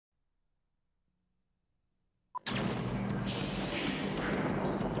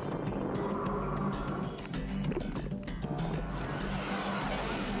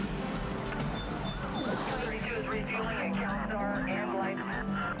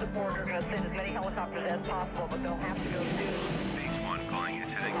support are going to send as many helicopters as possible, but they'll have to go soon. Base 1 calling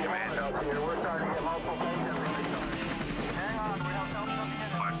Incident Command. We're starting to get multiple patients. Hang on, we have help coming in.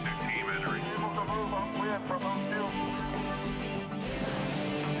 Class 2 team entering. Able to move upwind from those fields.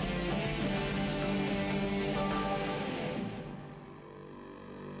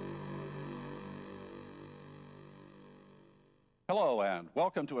 Hello and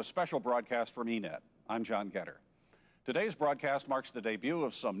welcome to a special broadcast from ENET. I'm John Getter. Today's broadcast marks the debut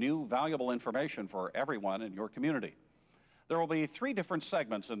of some new valuable information for everyone in your community. There will be 3 different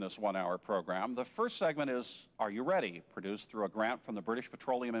segments in this 1-hour program. The first segment is Are You Ready?, produced through a grant from the British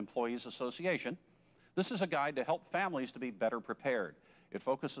Petroleum Employees Association. This is a guide to help families to be better prepared. It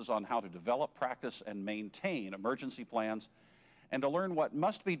focuses on how to develop, practice, and maintain emergency plans and to learn what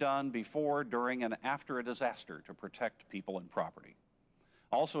must be done before, during, and after a disaster to protect people and property.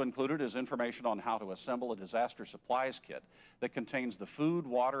 Also included is information on how to assemble a disaster supplies kit that contains the food,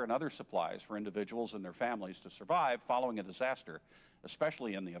 water, and other supplies for individuals and their families to survive following a disaster,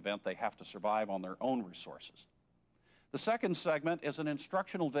 especially in the event they have to survive on their own resources. The second segment is an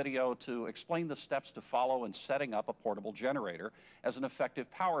instructional video to explain the steps to follow in setting up a portable generator as an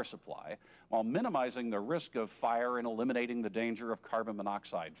effective power supply while minimizing the risk of fire and eliminating the danger of carbon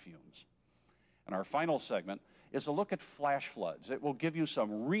monoxide fumes. And our final segment is a look at flash floods. It will give you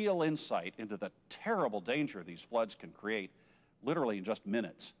some real insight into the terrible danger these floods can create, literally in just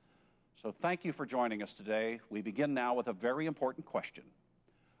minutes. So thank you for joining us today. We begin now with a very important question.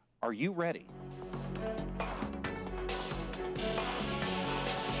 Are you ready?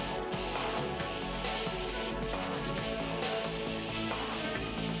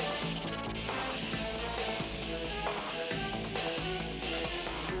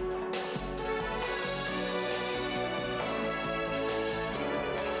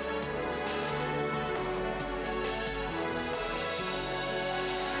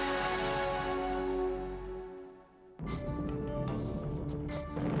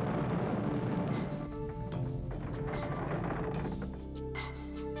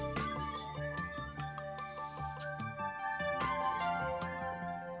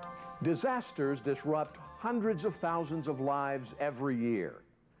 Disasters disrupt hundreds of thousands of lives every year.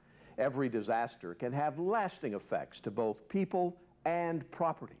 Every disaster can have lasting effects to both people and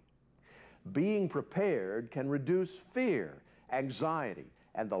property. Being prepared can reduce fear, anxiety,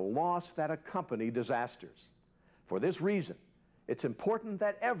 and the loss that accompany disasters. For this reason, it's important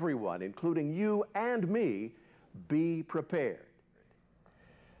that everyone, including you and me, be prepared.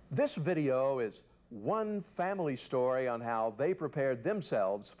 This video is one family story on how they prepared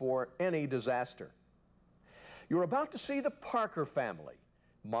themselves for any disaster. You're about to see the Parker family,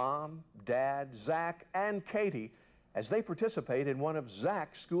 Mom, Dad, Zach, and Katie, as they participate in one of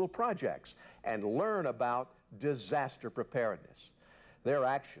Zach's school projects and learn about disaster preparedness. Their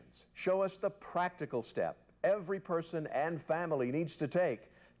actions show us the practical step every person and family needs to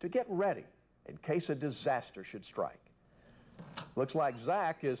take to get ready in case a disaster should strike. Looks like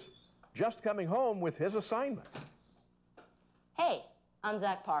Zach is just coming home with his assignment. Hey, I'm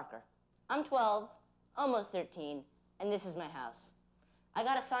Zach Parker. I'm 12, almost 13, and this is my house. I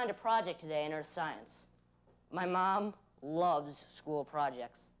got assigned a project today in earth science. My mom loves school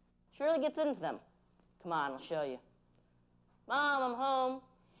projects. She really gets into them. Come on, I'll show you. Mom, I'm home.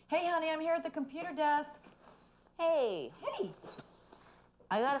 Hey, honey, I'm here at the computer desk. Hey. Hey.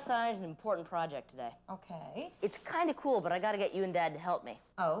 I got assigned an important project today. Okay. It's kind of cool, but I got to get you and Dad to help me.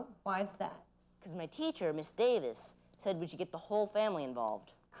 Oh, why's that? Because my teacher, Miss Davis, said we should get the whole family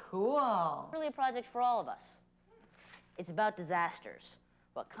involved. Cool. Really a project for all of us. It's about disasters,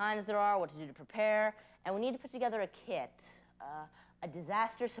 what kinds there are, what to do to prepare, and we need to put together a kit, a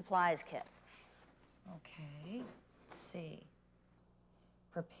disaster supplies kit. Okay, let's see.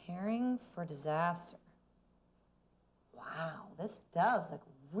 Preparing for disaster. Wow, this does look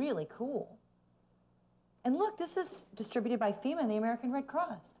really cool. And look, this is distributed by FEMA and the American Red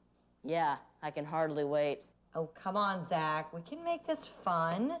Cross. Yeah, I can hardly wait. Oh, come on, Zach. We can make this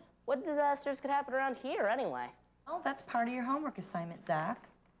fun. What disasters could happen around here, anyway? Oh, that's part of your homework assignment, Zach.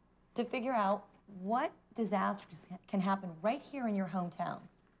 To figure out what disasters can happen right here in your hometown.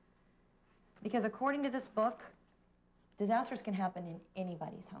 Because according to this book, disasters can happen in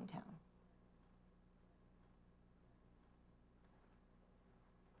anybody's hometown.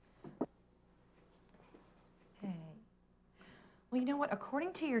 Okay. Well, you know what?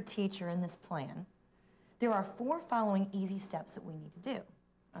 According to your teacher in this plan, there are 4 following easy steps that we need to do.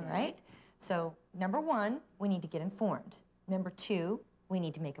 All right? So, number 1, we need to get informed. Number 2, we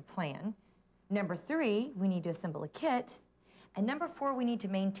need to make a plan. Number 3, we need to assemble a kit. And number 4, we need to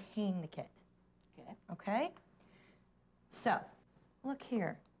maintain the kit. Okay. Okay? So, look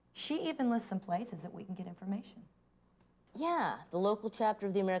here. She even lists some places that we can get information. Yeah, the local chapter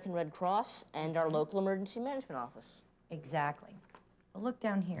of the American Red Cross and our local emergency management office. Exactly. But look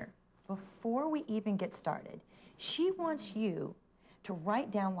down here. Before we even get started, she wants you to write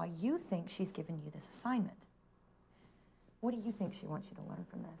down why you think she's given you this assignment. What do you think she wants you to learn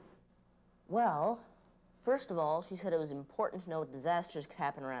from this? Well, first of all, she said it was important to know what disasters could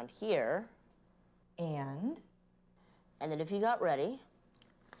happen around here. And that if you got ready,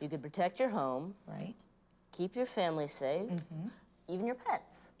 you could protect your home, right? keep your family safe, even your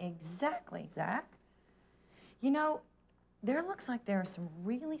pets. Exactly, Zach. You know, there looks like there are some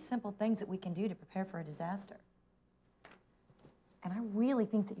really simple things that we can do to prepare for a disaster. And I really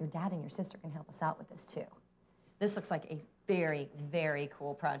think that your dad and your sister can help us out with this too. This looks like a very, very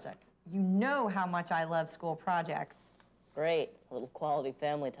cool project. You know how much I love school projects. Great, a little quality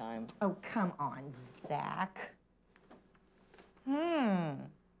family time. Oh, come on, Zach. And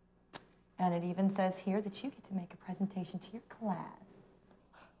it even says here that you get to make a presentation to your class.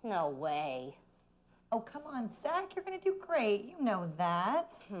 No way. Oh, come on, Zach, you're gonna do great. You know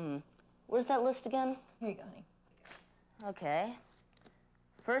that. Where's that list again? Here you go, honey. Okay.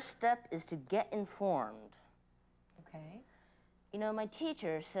 First step is to get informed. Okay. You know, my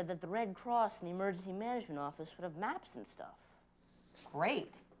teacher said that the Red Cross and the Emergency Management Office would have maps and stuff.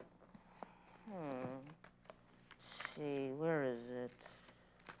 Great. Let's see, where is it?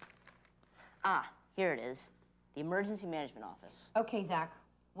 Ah, here it is. The Emergency Management Office. Okay, Zach,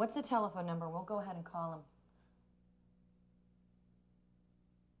 what's the telephone number? We'll go ahead and call him.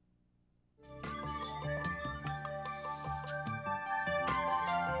 Yeah,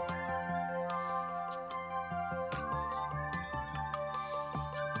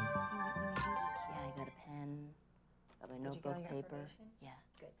 I got a pen, got my notebook, paper. Yeah.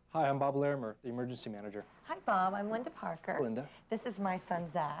 Good. Hi, I'm Bob Larimer, the emergency manager. Hi, Bob. I'm Linda Parker. Linda. This is my son,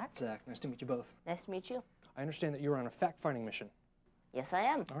 Zach. Zach, nice to meet you both. Nice to meet you. I understand that you're on a fact-finding mission. Yes, I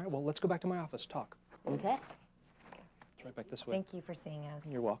am. All right, well, let's go back to my office, talk. Okay. It's right back this way. Thank you for seeing us.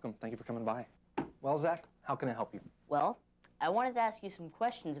 You're welcome. Thank you for coming by. Well, Zach, how can I help you? Well, I wanted to ask you some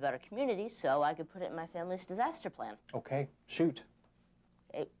questions about our community so I could put it in my family's disaster plan. Okay, shoot.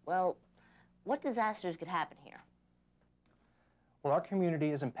 Okay, well, what disasters could happen here? Well, our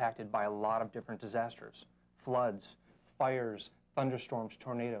community is impacted by a lot of different disasters. Floods, fires, thunderstorms,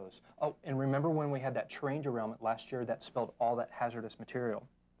 tornadoes. Oh, and remember when we had that train derailment last year that spilled all that hazardous material?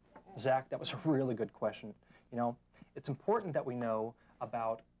 Zach, that was a really good question. You know, it's important that we know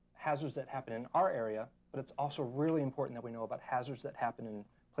about hazards that happen in our area, but it's also really important that we know about hazards that happen in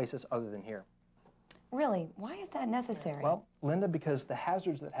places other than here. Really? Why is that necessary? Well, Linda, because the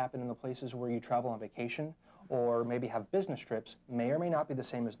hazards that happen in the places where you travel on vacation or maybe have business trips may or may not be the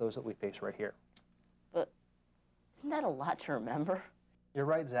same as those that we face right here. But isn't that a lot to remember? You're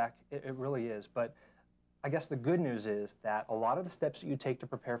right, Zach. It really is. But I guess the good news is that a lot of the steps that you take to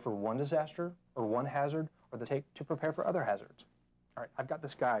prepare for one disaster or one hazard are the take to prepare for other hazards. All right, I've got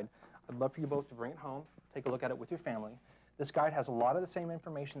this guide. I'd love for you both to bring it home, take a look at it with your family. This guide has a lot of the same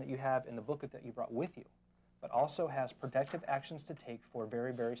information that you have in the booklet that you brought with you, but also has protective actions to take for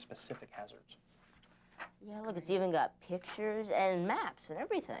very, very specific hazards. Yeah, look, it's even got pictures and maps and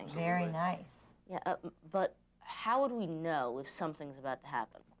everything. Very nice. Yeah, but how would we know if something's about to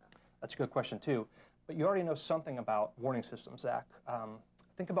happen? That's a good question, too. But you already know something about warning systems, Zach.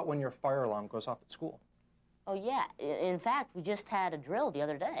 Think about when your fire alarm goes off at school. Oh, yeah. In fact, we just had a drill the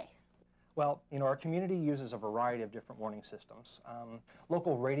other day. Well, you know, our community uses a variety of different warning systems.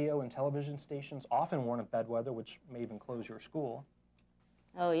 Local radio and television stations often warn of bad weather, which may even close your school.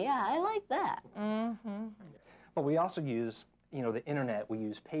 Oh, yeah, I like that. But we also use, you know, the internet, we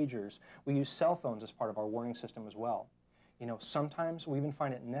use pagers, we use cell phones as part of our warning system as well. You know, sometimes we even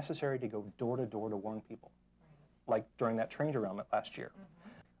find it necessary to go door to door to warn people, like during that train derailment last year.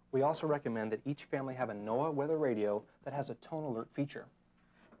 We also recommend that each family have a NOAA weather radio that has a tone alert feature.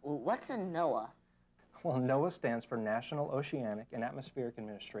 Well, what's a NOAA? Well, NOAA stands for National Oceanic and Atmospheric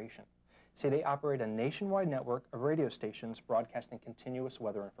Administration. See, they operate a nationwide network of radio stations broadcasting continuous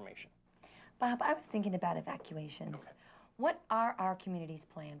weather information. Bob, I was thinking about evacuations. Okay. What are our community's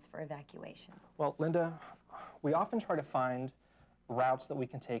plans for evacuation? Well, Linda, we often try to find routes that we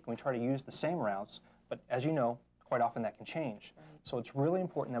can take, and we try to use the same routes, but as you know, quite often that can change. So it's really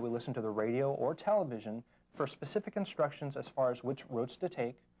important that we listen to the radio or television for specific instructions as far as which routes to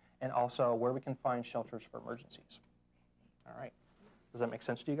take and also where we can find shelters for emergencies. All right. Does that make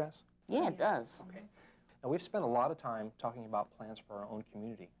sense to you guys? Yeah, it does. Okay. Now, we've spent a lot of time talking about plans for our own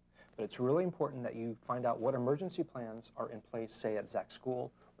community, but it's really important that you find out what emergency plans are in place, say, at Zach's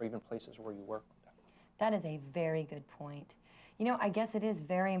school or even places where you work. That is a very good point. You know, I guess it is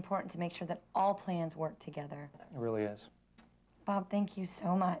very important to make sure that all plans work together. It really is. Bob, thank you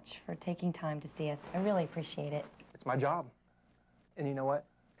so much for taking time to see us. I really appreciate it. It's my job. And you know what?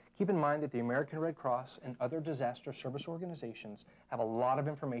 Keep in mind that the American Red Cross and other disaster service organizations have a lot of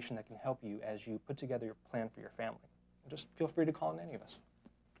information that can help you as you put together your plan for your family. Just feel free to call in any of us.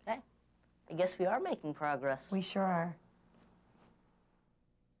 Okay. I guess we are making progress. We sure are.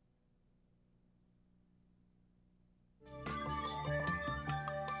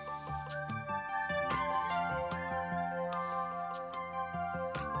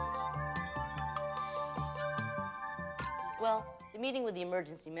 Well, the meeting with the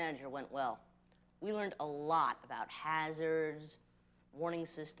emergency manager went well. We learned a lot about hazards, warning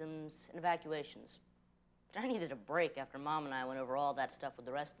systems, and evacuations. But I needed a break after Mom and I went over all that stuff with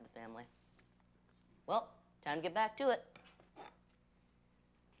the rest of the family. Well, time to get back to it.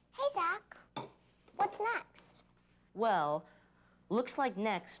 Hey, Zach. What's next? Well, looks like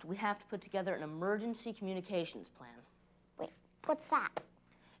next we have to put together an emergency communications plan. Wait, what's that?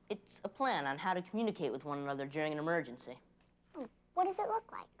 It's a plan on how to communicate with one another during an emergency. What does it look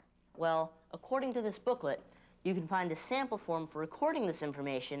like? Well, according to this booklet, you can find a sample form for recording this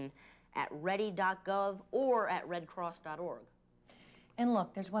information at ready.gov or at redcross.org. And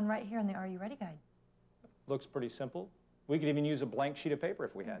look, there's one right here in the Are You Ready guide. Looks pretty simple. We could even use a blank sheet of paper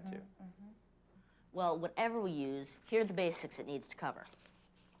if we had to. Well, whatever we use, here are the basics it needs to cover.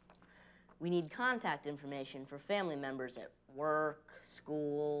 We need contact information for family members at work,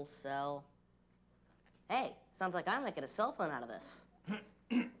 school, cell. Hey, sounds like I'm making a cell phone out of this.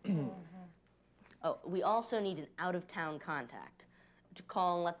 Oh, we also need an out-of-town contact to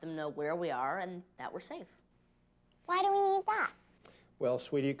call and let them know where we are and that we're safe. Why do we need that? Well,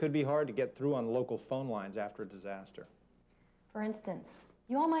 sweetie, it could be hard to get through on local phone lines after a disaster. For instance,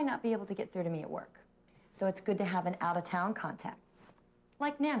 you all might not be able to get through to me at work, so it's good to have an out-of-town contact.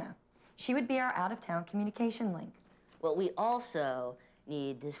 Like Nana. She would be our out-of-town communication link. Well, we also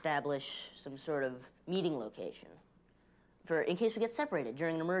need to establish some sort of meeting location in case we get separated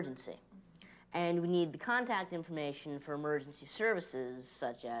during an emergency. And we need the contact information for emergency services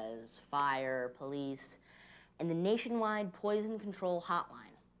such as fire, police, and the nationwide poison control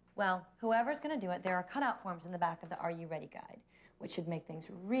hotline. Well, whoever's going to do it, there are cutout forms in the back of the Are You Ready guide, which should make things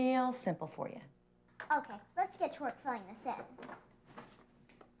real simple for you. Okay, let's get to work filling this in.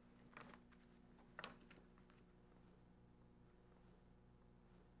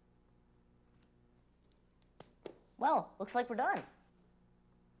 Well, looks like we're done.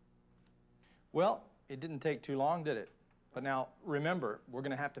 Well, it didn't take too long, did it? But now, remember, we're going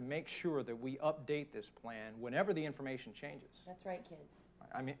to have to make sure that we update this plan whenever the information changes. That's right, kids.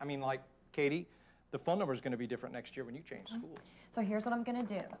 I mean, like, Katie, the phone number is going to be different next year when you change schools. So here's what I'm going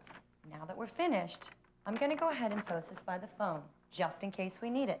to do. Now that we're finished, I'm going to go ahead and post this by the phone, just in case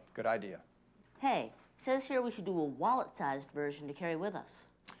we need it. Good idea. Hey, it says here we should do a wallet-sized version to carry with us.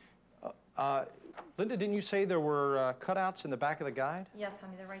 Linda, didn't you say there were cutouts in the back of the guide? Yes,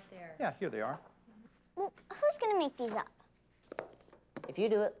 honey, they're right there. Yeah, here they are. Well, who's gonna make these up? If you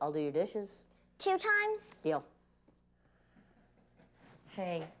do it, I'll do your dishes. 2 times? Deal.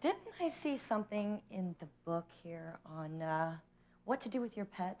 Hey, didn't I see something in the book here on what to do with your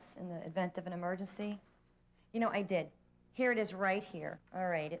pets in the event of an emergency? You know, I did. Here it is right here. All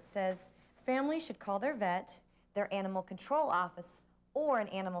right, it says families should call their vet, their animal control office, or an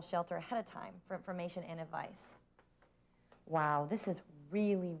animal shelter ahead of time for information and advice. Wow, this is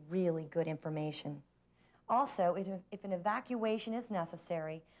really, really good information. Also, if an evacuation is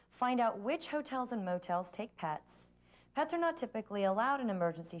necessary, find out which hotels and motels take pets. Pets are not typically allowed in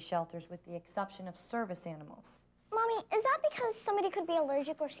emergency shelters with the exception of service animals. Mommy, is that because somebody could be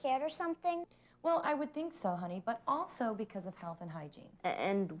allergic or scared or something? Well, I would think so, honey, but also because of health and hygiene.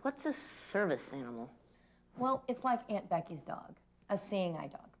 And what's a service animal? Well, it's like Aunt Becky's dog, a seeing eye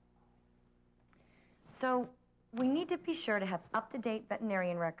dog. So we need to be sure to have up-to-date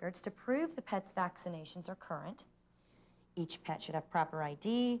veterinarian records to prove the pet's vaccinations are current. Each pet should have proper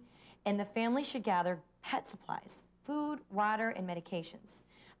ID, and the family should gather pet supplies, food, water, and medications.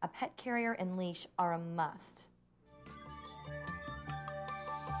 A pet carrier and leash are a must.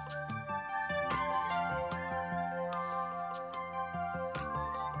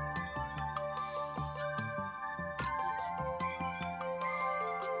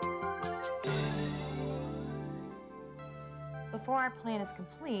 Before our plan is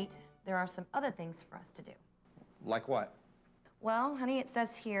complete, there are some other things for us to do. Like what? Well, honey, it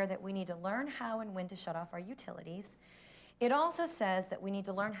says here that we need to learn how and when to shut off our utilities. It also says that we need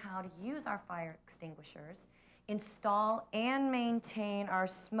to learn how to use our fire extinguishers, install and maintain our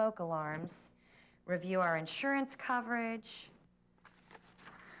smoke alarms, review our insurance coverage,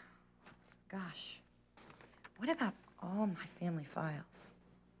 Gosh, what about all my family files?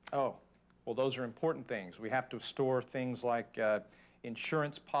 Oh, well, those are important things. We have to store things like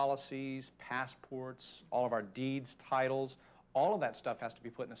insurance policies, passports, all of our deeds, titles. All of that stuff has to be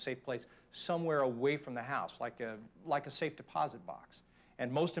put in a safe place somewhere away from the house, like a safe deposit box.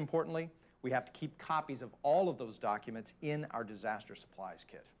 And most importantly, we have to keep copies of all of those documents in our disaster supplies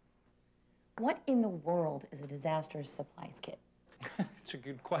kit. What in the world is a disaster supplies kit? It's a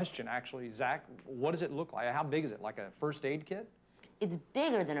good question, actually. Zach, what does it look like? How big is it? Like a first aid kit? It's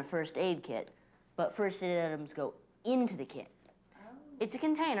bigger than a first aid kit, but first aid items go into the kit. It's a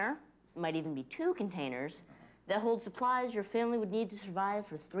container, might even be 2 containers, that hold supplies your family would need to survive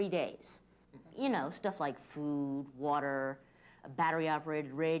for 3 days. You know, stuff like food, water, a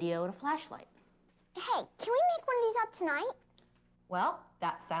battery-operated radio, and a flashlight. Hey, can we make one of these up tonight? Well,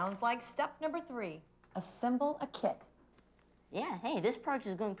 that sounds like step number 3. Assemble a kit. Yeah, hey, this project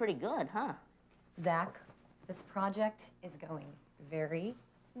is going pretty good, huh? Zach, this project is going very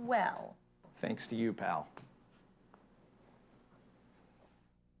well. Thanks to you, pal.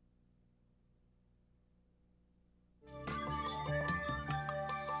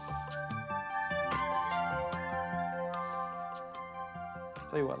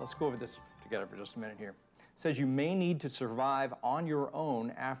 Tell you what, let's go over this together for just a minute here. It says you may need to survive on your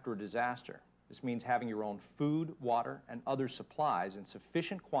own after a disaster. This means having your own food, water, and other supplies in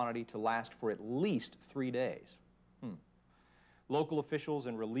sufficient quantity to last for at least 3 days. Local officials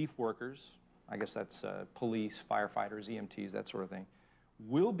and relief workers, I guess that's police, firefighters, EMTs, that sort of thing,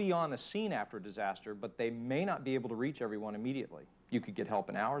 will be on the scene after a disaster, but they may not be able to reach everyone immediately. You could get help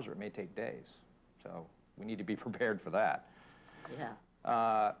in hours, or it may take days. So we need to be prepared for that.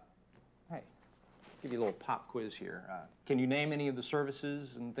 Yeah. Hey, give you a little pop quiz here. Can you name any of the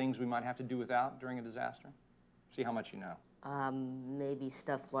services and things we might have to do without during a disaster? See how much you know. Maybe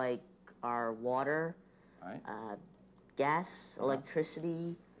stuff like our water, All right. gas,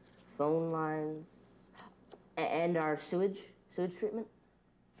 electricity, phone lines, and our sewage treatment.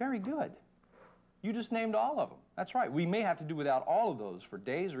 Very good. You just named all of them. That's right. We may have to do without all of those for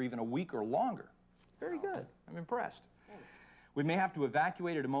days or even a week or longer. Very good. I'm impressed. Thanks. We may have to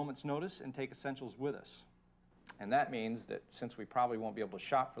evacuate at a moment's notice and take essentials with us. And that means that since we probably won't be able to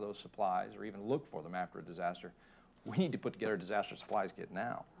shop for those supplies or even look for them after a disaster, we need to put together a disaster supplies kit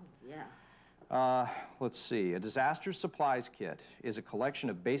now. Oh, yeah. Let's see. A disaster supplies kit is a collection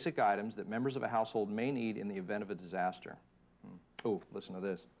of basic items that members of a household may need in the event of a disaster. Oh, listen to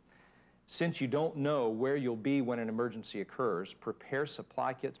this. Since you don't know where you'll be when an emergency occurs, prepare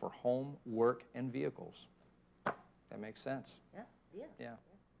supply kits for home, work, and vehicles. That makes sense. Yeah.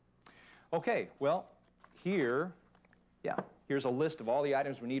 Okay, well, here's a list of all the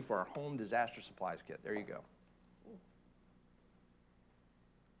items we need for our home disaster supplies kit. There you go.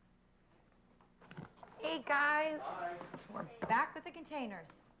 Hey, guys. Hi. We're back with the containers.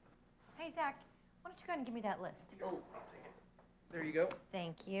 Hey, Zach, why don't you go ahead and give me that list? Oh, I'll take it. There you go.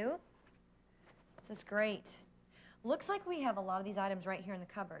 Thank you. This is great. Looks like we have a lot of these items right here in the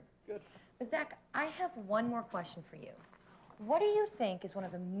cupboard. Good. But Zach, I have one more question for you. What do you think is one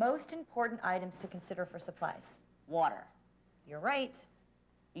of the most important items to consider for supplies? Water. You're right.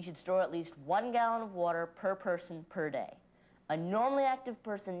 You should store at least 1 gallon of water per person per day. A normally active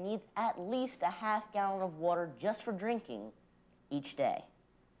person needs at least a ½ gallon of water just for drinking each day.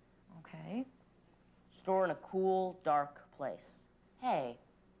 Okay. Store in a cool, dark place. Hey,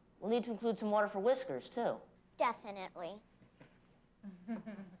 we'll need to include some water for Whiskers, too. Definitely.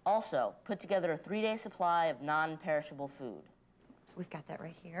 Also, put together a 3-day supply of non-perishable food. So we've got that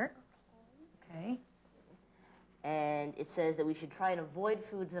right here. Okay. And it says that we should try and avoid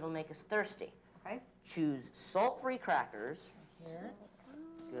foods that'll make us thirsty. Okay. Choose salt-free crackers. Here.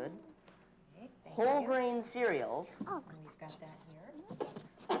 Good. Okay, thank Whole you. grain cereals. Oh, And we've got that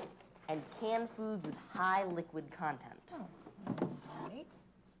here. And canned foods with high liquid content. Oh, all right.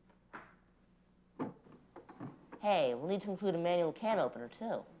 Hey, we'll need to include a manual can opener,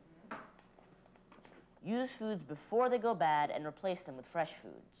 too. Use foods before they go bad and replace them with fresh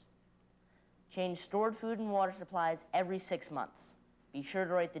foods. Change stored food and water supplies every 6 months. Be sure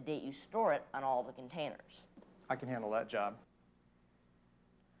to write the date you store it on all the containers. I can handle that job.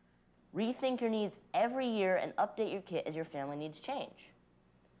 Rethink your needs every year and update your kit as your family needs change.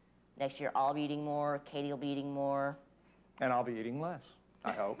 Next year, I'll be eating more, Katie will be eating more. And I'll be eating less,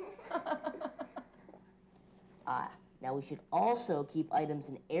 I hope. Now we should also keep items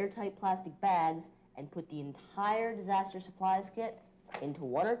in airtight plastic bags and put the entire disaster supplies kit into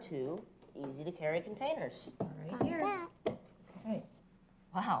 1 or 2 easy-to-carry containers. Right here. that. Okay.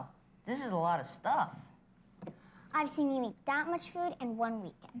 Wow, this is a lot of stuff. I've seen you eat that much food in one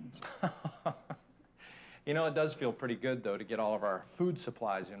weekend. You know, it does feel pretty good, though, to get all of our food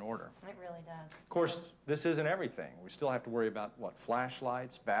supplies in order. It really does. Of course, this isn't everything. We still have to worry about, what,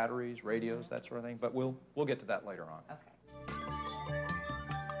 flashlights, batteries, radios, that sort of thing. But we'll get to that later on. Okay.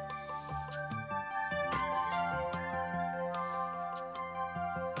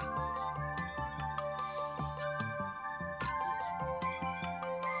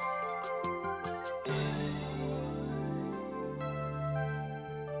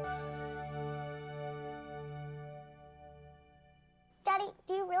 Daddy,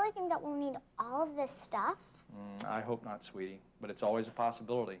 do you really think that we'll need all of this stuff? I hope not, sweetie, but it's always a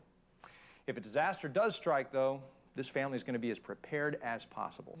possibility. If a disaster does strike, though, this family is going to be as prepared as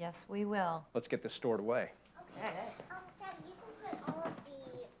possible. Yes, we will. Let's get this stored away. Okay. Daddy, you can put all of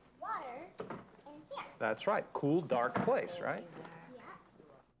the water in here. That's right. Cool, dark place, right? Yeah.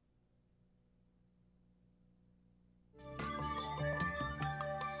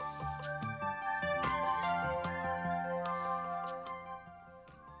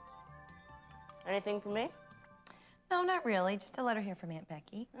 Anything for me? No, not really. Just a letter here from Aunt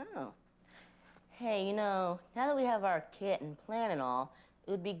Becky. Oh. Hey, you know, now that we have our kit and plan and all,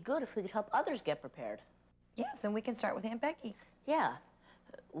 it would be good if we could help others get prepared. Yes, and we can start with Aunt Becky. Yeah.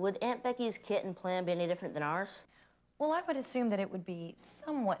 Would Aunt Becky's kit and plan be any different than ours? Well, I would assume that it would be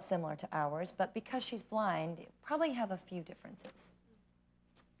somewhat similar to ours, but because she's blind, it probably have a few differences.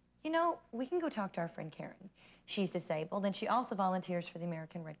 You know, we can go talk to our friend Karen. She's disabled, and she also volunteers for the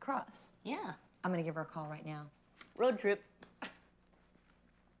American Red Cross. Yeah. I'm gonna give her a call right now. Road trip.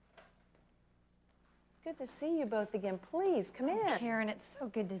 Good to see you both again. Please, come in. Karen, it's so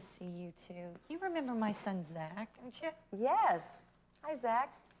good to see you too. You remember my son, Zach, don't you? Yes. Hi,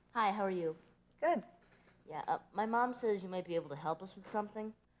 Zach. Hi, how are you? Good. Yeah, my mom says you might be able to help us with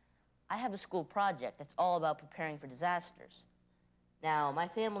something. I have a school project that's all about preparing for disasters. Now, my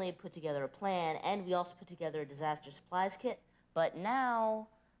family put together a plan, and we also put together a disaster supplies kit, but now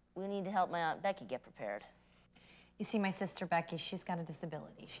we need to help my Aunt Becky get prepared. You see, my sister Becky, she's got a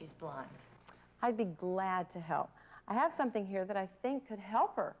disability. She's blind. I'd be glad to help. I have something here that I think could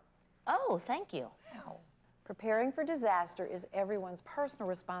help her. Oh, thank you. Wow. Preparing for disaster is everyone's personal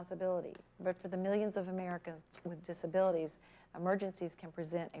responsibility, but for the millions of Americans with disabilities, emergencies can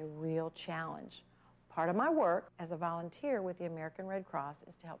present a real challenge. Part of my work as a volunteer with the American Red Cross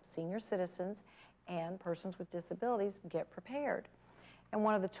is to help senior citizens and persons with disabilities get prepared. And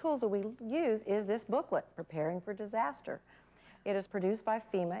one of the tools that we use is this booklet, Preparing for Disaster. It is produced by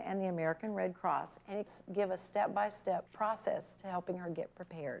FEMA and the American Red Cross, and it gives a step-by-step process to helping her get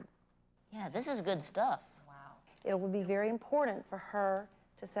prepared. Yeah, this is good stuff. Wow. It will be very important for her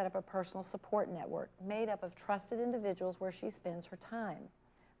to set up a personal support network made up of trusted individuals where she spends her time.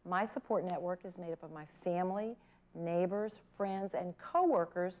 My support network is made up of my family, neighbors, friends, and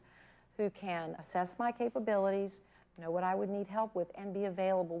coworkers who can assess my capabilities, know what I would need help with, and be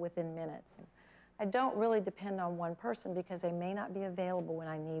available within minutes. I don't really depend on one person because they may not be available when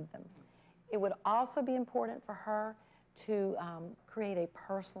I need them. It would also be important for her to create a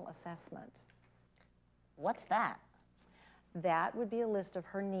personal assessment. What's that? That would be a list of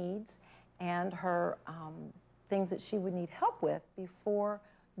her needs and her things that she would need help with before,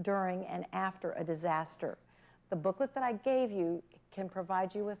 during, and after a disaster. The booklet that I gave you can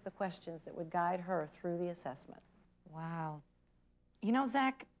provide you with the questions that would guide her through the assessment. Wow. You know,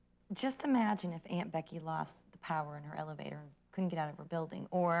 Zach, just imagine if Aunt Becky lost the power in her elevator and couldn't get out of her building,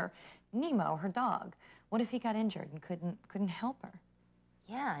 or Nemo, her dog. What if he got injured and couldn't help her?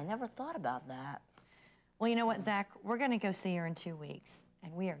 Yeah, I never thought about that. Well, you know what, Zach? We're going to go see her in 2 weeks,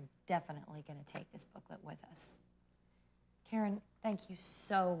 and we are definitely going to take this booklet with us. Karen, thank you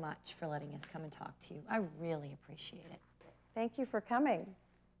so much for letting us come and talk to you. I really appreciate it. Thank you for coming.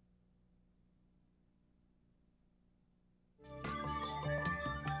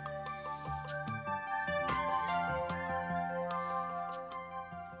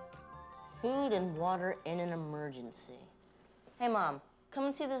 Food and water in an emergency. Hey, Mom, come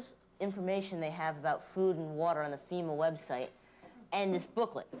and see this information they have about food and water on the FEMA website, and this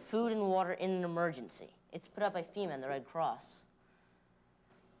booklet, Food and Water in an Emergency. It's put out by FEMA and the Red Cross.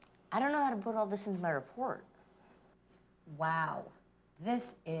 I don't know how to put all this into my report. Wow, this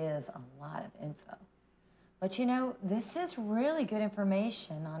is a lot of info. But you know, this is really good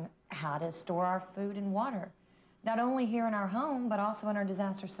information on how to store our food and water, not only here in our home, but also in our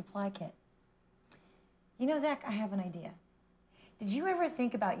disaster supply kit. You know, Zach, I have an idea. Did you ever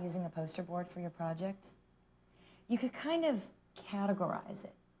think about using a poster board for your project? You could kind of categorize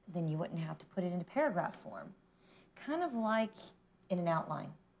it. Then you wouldn't have to put it into paragraph form, kind of like in an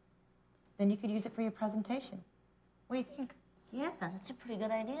outline. Then you could use it for your presentation. What do you think? Yeah, that's a pretty good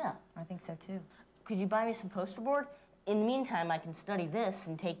idea. I think so too. Could you buy me some poster board? In the meantime, I can study this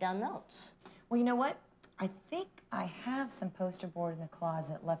and take down notes. Well, you know what? I think I have some poster board in the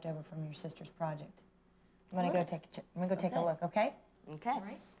closet left over from your sister's project. I'm gonna go take a look, okay? Okay. All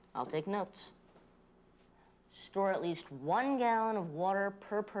right. I'll take notes. Store at least 1 gallon of water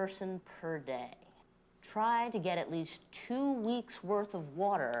per person per day. Try to get at least 2 weeks' worth of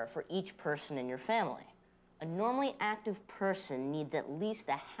water for each person in your family. A normally active person needs at least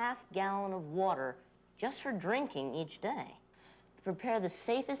a ½ gallon of water just for drinking each day. To prepare the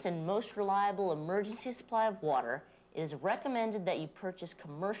safest and most reliable emergency supply of water, it is recommended that you purchase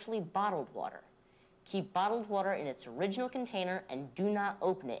commercially bottled water. Keep bottled water in its original container and do not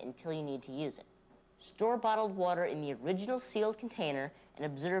open it until you need to use it. Store bottled water in the original sealed container and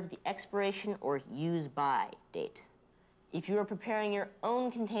observe the expiration or use-by date. If you are preparing your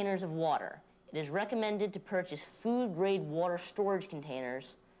own containers of water, it is recommended to purchase food-grade water storage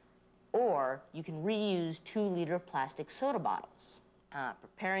containers, or you can reuse 2-liter plastic soda bottles.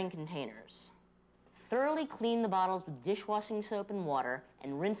 Preparing containers. Thoroughly clean the bottles with dishwashing soap and water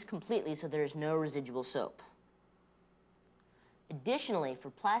and rinse completely so there is no residual soap. Additionally, for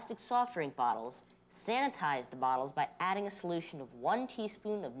plastic soft drink bottles, sanitize the bottles by adding a solution of 1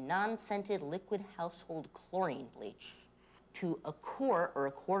 teaspoon of non-scented liquid household chlorine bleach to a quart or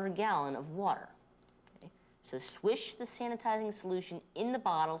a quarter gallon of water. Okay? So swish the sanitizing solution in the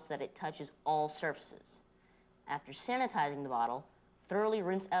bottle so that it touches all surfaces. After sanitizing the bottle, thoroughly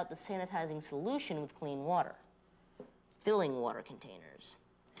rinse out the sanitizing solution with clean water. Filling water containers.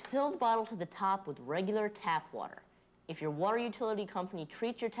 Fill the bottle to the top with regular tap water. If your water utility company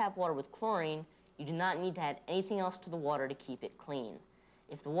treats your tap water with chlorine, you do not need to add anything else to the water to keep it clean.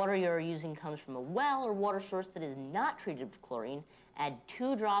 If the water you are using comes from a well or water source that is not treated with chlorine, add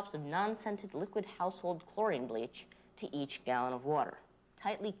 2 drops of non-scented liquid household chlorine bleach to each gallon of water.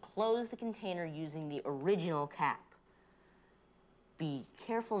 Tightly close the container using the original cap. Be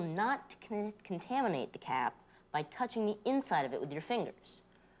careful not to contaminate the cap by touching the inside of it with your fingers.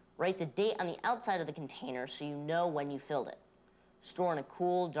 Write the date on the outside of the container so you know when you filled it. Store in a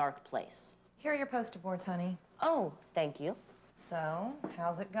cool, dark place. Here are your poster boards, honey. Oh, thank you. So,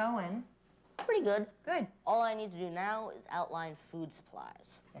 how's it going? Pretty good. Good. All I need to do now is outline food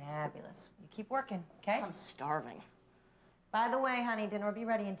supplies. Fabulous. You keep working, okay? I'm starving. By the way, honey, dinner will be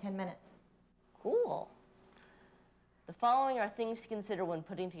ready in 10 minutes. Cool. The following are things to consider when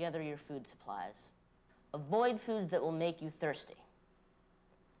putting together your food supplies. Avoid foods that will make you thirsty.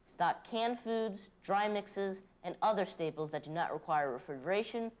 Stock canned foods, dry mixes, and other staples that do not require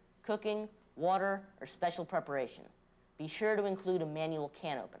refrigeration, cooking, water, or special preparation. Be sure to include a manual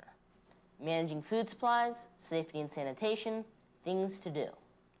can opener. Managing food supplies, safety and sanitation, things to do.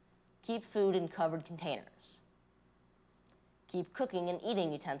 Keep food in covered containers. Keep cooking and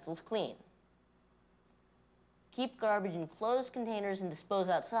eating utensils clean. Keep garbage in closed containers and dispose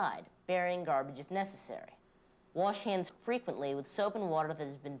outside, burying garbage if necessary. Wash hands frequently with soap and water that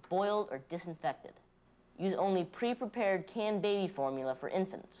has been boiled or disinfected. Use only pre-prepared canned baby formula for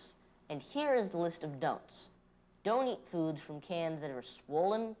infants. And here is the list of don'ts. Don't eat foods from cans that are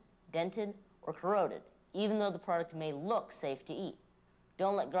swollen, dented, or corroded, even though the product may look safe to eat.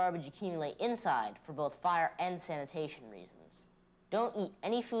 Don't let garbage accumulate inside for both fire and sanitation reasons. Don't eat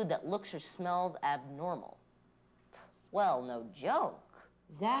any food that looks or smells abnormal. Well, no joke.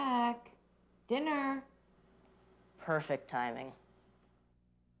 Zach, dinner. Perfect timing.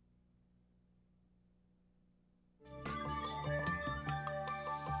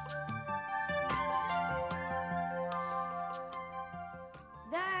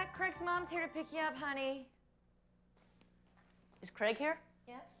 Zach, Craig's mom's here to pick you up, honey. Is Craig here?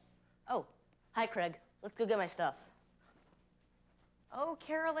 Yes? Oh, hi, Craig. Let's go get my stuff. Oh,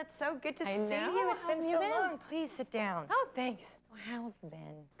 Carol, it's so good to I see know. you. It's How been have so you been? long. Please sit down. Oh, thanks. So how have you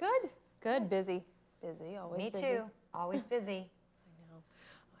been? Good. Good. Busy. Busy. Always Me busy. too. Always busy. I know.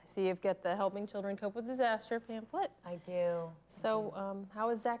 I see you've got the Helping Children Cope with Disaster pamphlet. I do. So, how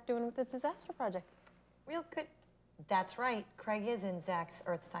is Zach doing with his disaster project? Real good. That's right. Craig is in Zach's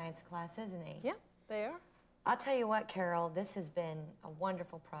Earth Science class, isn't he? Yeah, they are. I'll tell you what, Carol, this has been a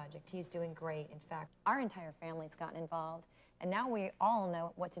wonderful project. He's doing great. In fact, our entire family's gotten involved, and now we all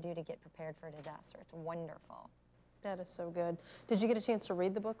know what to do to get prepared for a disaster. It's wonderful. That is so good. Did you get a chance to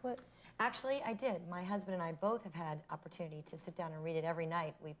read the booklet? Actually, I did. My husband and I both have had opportunity to sit down and read it every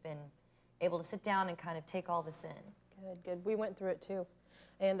night. We've been able to sit down and kind of take all this in. Good, good. We went through it too.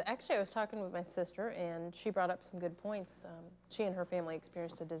 And actually, I was talking with my sister, and she brought up some good points. She and her family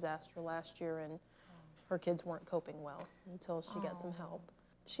experienced a disaster last year, and her kids weren't coping well until she got some help.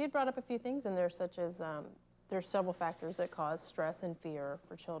 She had brought up a few things in there, such as There's several factors that cause stress and fear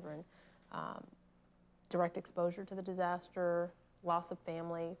for children. Direct exposure to the disaster, loss of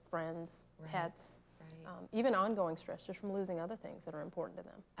family, friends, pets, even ongoing stress just from losing other things that are important to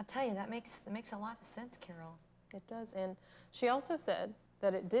them. I'll tell you, that makes a lot of sense, Carol. It does. And she also said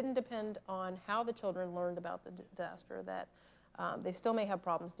that it didn't depend on how the children learned about the disaster, that they still may have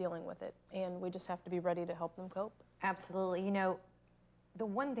problems dealing with it, and we just have to be ready to help them cope. Absolutely. You know, the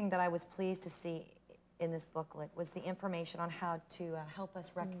one thing that I was pleased to see in this booklet was the information on how to help us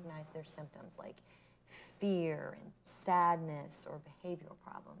recognize their symptoms, like fear and sadness or behavioral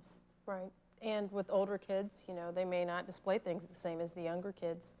problems. Right. And with older kids, you know, they may not display things the same as the younger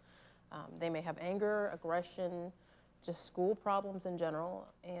kids. They may have anger, aggression, just school problems in general,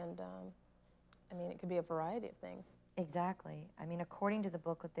 and I mean, it could be a variety of things. Exactly. I mean, according to the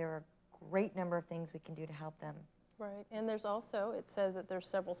booklet, there are a great number of things we can do to help them. Right, and there's also, it says that there's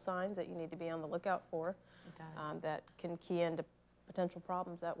several signs that you need to be on the lookout for. It does. That can key into potential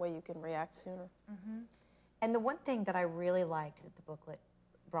problems. That way you can react sooner. And the one thing that I really liked that the booklet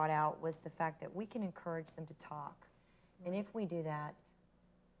brought out was the fact that we can encourage them to talk. And if we do that,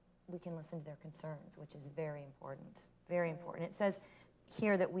 we can listen to their concerns, which is very important. Very important. It says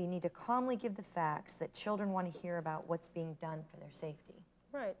here that we need to calmly give the facts that children want to hear about what's being done for their safety.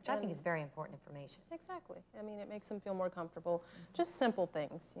 Right. Which I think is very important information. Exactly. I mean, it makes them feel more comfortable. Just simple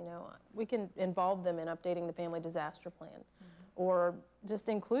things, you know. We can involve them in updating the family disaster plan or just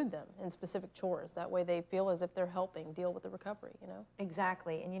include them in specific chores. That way they feel as if they're helping deal with the recovery, you know.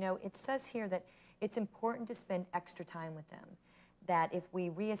 Exactly. And, you know, it says here that it's important to spend extra time with them, that if we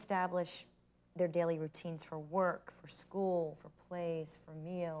reestablish their daily routines for work, for school, for plays, for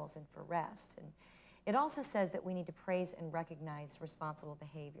meals, and for rest. And it also says that we need to praise and recognize responsible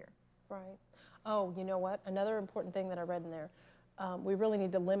behavior. Right. Oh, you know what? Another important thing that I read in there, we really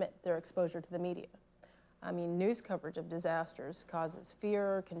need to limit their exposure to the media. I mean, news coverage of disasters causes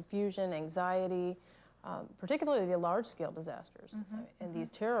fear, confusion, anxiety, particularly the large-scale disasters and these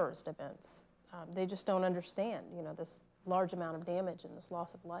terrorist events. They just don't understand, you know, this large amount of damage and this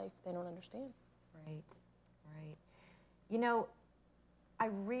loss of life. They don't understand. Right, right. You know, I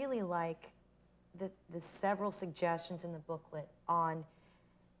really like the several suggestions in the booklet on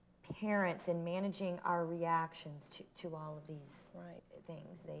parents and managing our reactions to all of these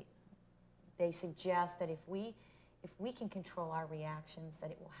things. They suggest that if we can control our reactions,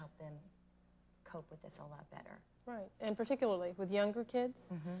 that it will help them cope with this a lot better. Right, and particularly with younger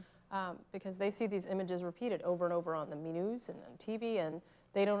kids, because they see these images repeated over and over on the news and on TV, and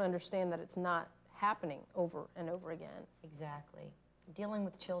they don't understand that it's not happening over and over again. Exactly. Dealing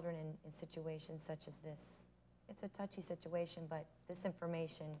with children in situations such as this, it's a touchy situation, but this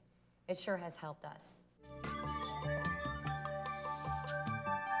information, it sure has helped us.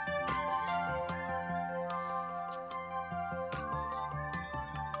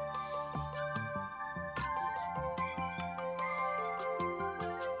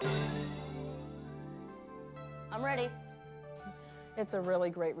 I'm ready. It's a really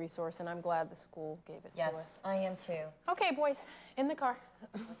great resource, and I'm glad the school gave it to us. Yes, I am too. Okay, boys, in the car.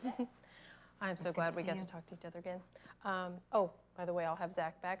 I'm so It's glad good we to got see to you. talk to each other again. Oh, by the way, I'll have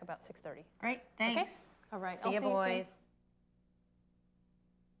Zach back about 6:30. Great, thanks. Okay? All right. See you, boys.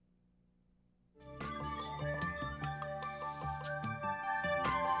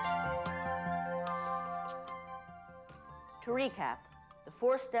 To recap, the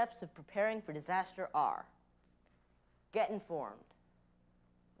 4 steps of preparing for disaster are: get informed,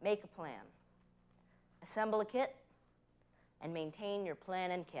 make a plan, assemble a kit, and maintain your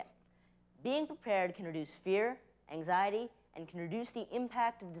plan and kit. Being prepared can reduce fear, anxiety, and can reduce the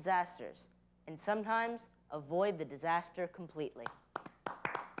impact of disasters, and sometimes avoid the disaster completely.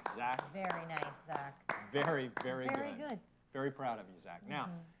 Zach, Very nice, Zach. very, very good. Very good. Very proud of you, Zach. Now,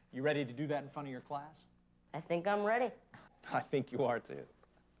 you ready to do that in front of your class? I think I'm ready. I think you are too.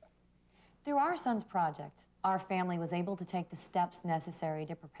 Through our son's project, our family was able to take the steps necessary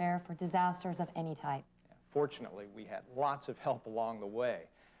to prepare for disasters of any type. Yeah, fortunately, we had lots of help along the way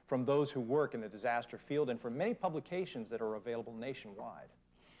from those who work in the disaster field and from many publications that are available nationwide.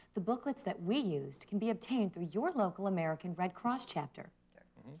 The booklets that we used can be obtained through your local American Red Cross chapter.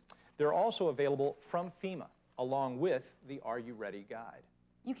 They're also available from FEMA, along with the Are You Ready guide.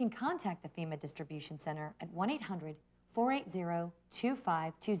 You can contact the FEMA Distribution Center at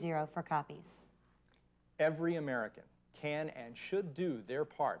 1-800-480-2520 for copies. Every American can and should do their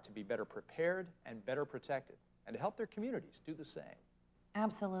part to be better prepared and better protected, and to help their communities do the same.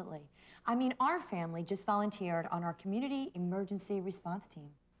 Absolutely. I mean, our family just volunteered on our Community Emergency Response Team.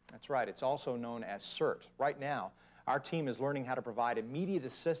 That's right. It's also known as CERT. Right now, our team is learning how to provide immediate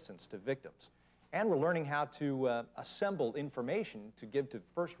assistance to victims. And we're learning how to assemble information to give to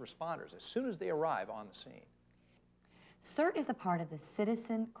first responders as soon as they arrive on the scene. CERT is a part of the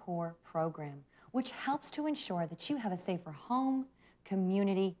Citizen Corps program, which helps to ensure that you have a safer home,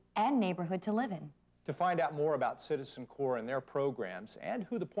 community, and neighborhood to live in. To find out more about Citizen Corps and their programs and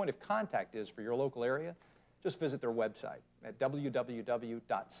who the point of contact is for your local area, just visit their website at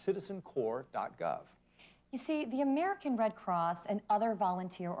www.citizencorps.gov. You see, the American Red Cross and other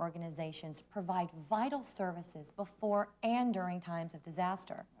volunteer organizations provide vital services before and during times of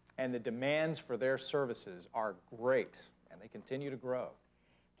disaster. And the demands for their services are great, and they continue to grow.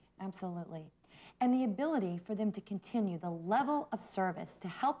 Absolutely. And the ability for them to continue the level of service to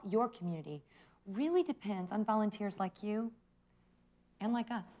help your community really depends on volunteers like you and like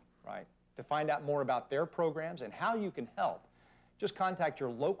us. Right. To find out more about their programs and how you can help, just contact your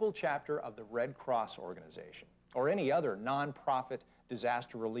local chapter of the Red Cross organization or any other nonprofit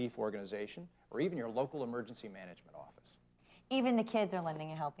disaster relief organization or even your local emergency management office. Even the kids are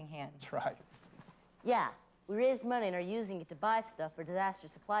lending a helping hand. That's right. Yeah, we raised money and are using it to buy stuff for disaster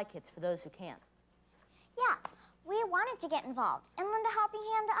supply kits for those who can't. Yeah, we wanted to get involved and lend a helping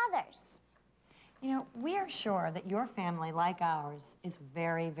hand to others. You know, we are sure that your family, like ours, is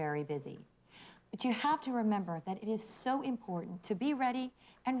very, very busy. But you have to remember that it is so important to be ready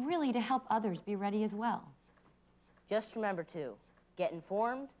and really to help others be ready as well. Just remember to get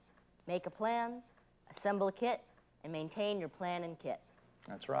informed, make a plan, assemble a kit, and maintain your plan and kit.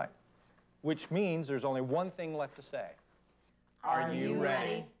 That's right. Which means there's only one thing left to say. Are you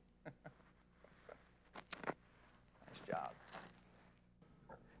ready? Nice job.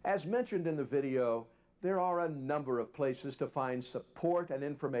 As mentioned in the video, there are a number of places to find support and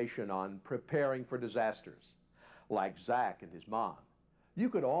information on preparing for disasters. Like Zach and his mom, you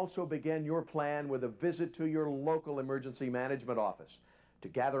could also begin your plan with a visit to your local emergency management office to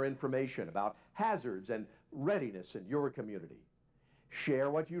gather information about hazards and readiness in your community. Share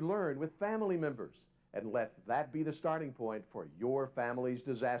what you learned with family members and let that be the starting point for your family's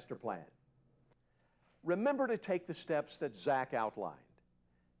disaster plan. Remember to take the steps that Zach outlined.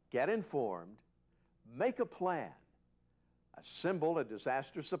 Get informed, make a plan, assemble a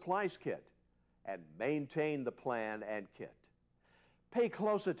disaster supplies kit, and maintain the plan and kit. Pay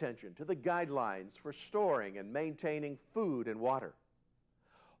close attention to the guidelines for storing and maintaining food and water.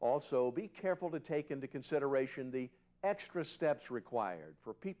 Also, be careful to take into consideration the extra steps required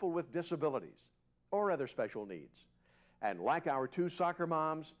for people with disabilities or other special needs. And like our two soccer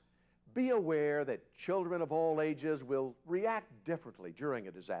moms, be aware that children of all ages will react differently during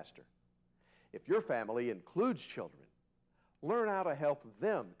a disaster. If your family includes children, learn how to help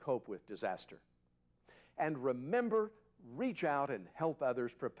them cope with disaster. And remember, reach out and help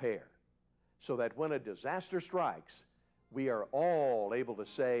others prepare so that when a disaster strikes, we are all able to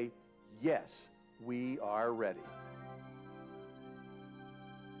say, yes, we are ready.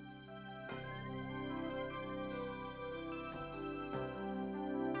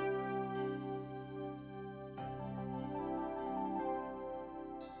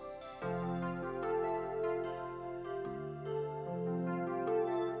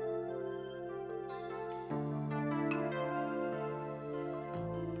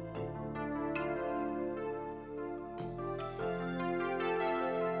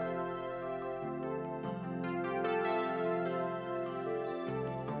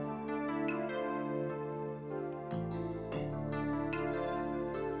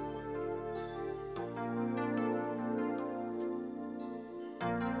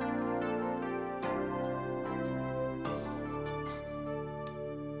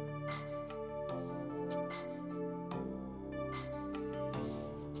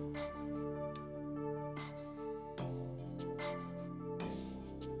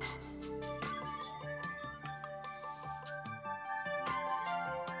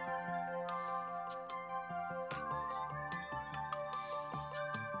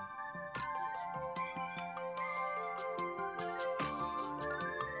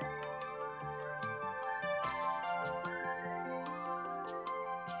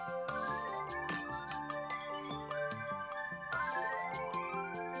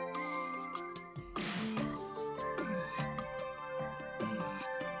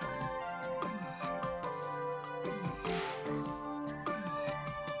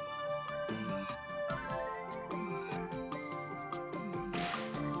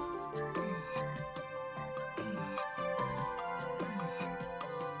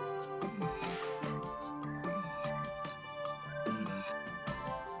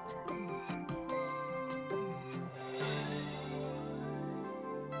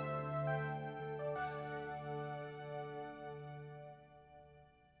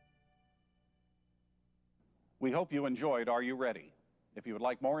 We hope you enjoyed Are You Ready? If you would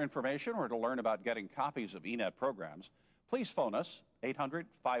like more information or to learn about getting copies of ENET programs, please phone us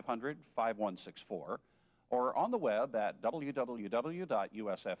 800-500-5164 or on the web at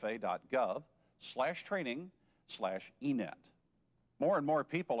www.usfa.gov/training/ENET. More and more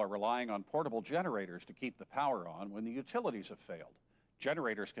people are relying on portable generators to keep the power on when the utilities have failed.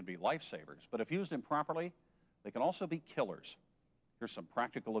 Generators can be lifesavers, but if used improperly, they can also be killers. Here's some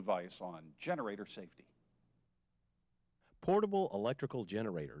practical advice on generator safety. Portable electrical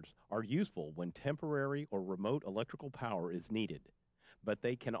generators are useful when temporary or remote electrical power is needed, but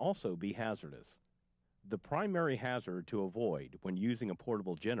they can also be hazardous. The primary hazard to avoid when using a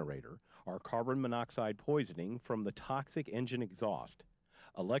portable generator are carbon monoxide poisoning from the toxic engine exhaust,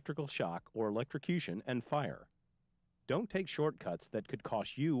 electrical shock or electrocution, and fire. Don't take shortcuts that could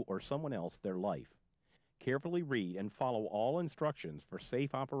cost you or someone else their life. Carefully read and follow all instructions for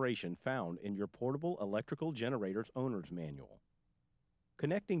safe operation found in your portable electrical generator's owner's manual.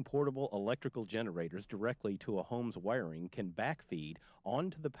 Connecting portable electrical generators directly to a home's wiring can backfeed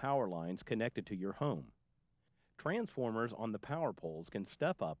onto the power lines connected to your home. Transformers on the power poles can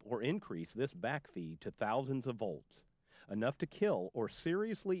step up or increase this backfeed to thousands of volts, enough to kill or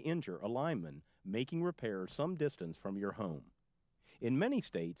seriously injure a lineman making repairs some distance from your home. In many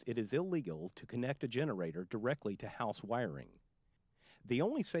states, it is illegal to connect a generator directly to house wiring. The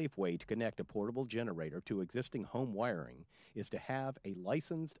only safe way to connect a portable generator to existing home wiring is to have a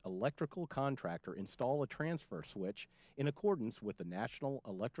licensed electrical contractor install a transfer switch in accordance with the National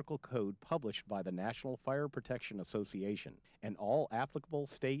Electrical Code published by the National Fire Protection Association and all applicable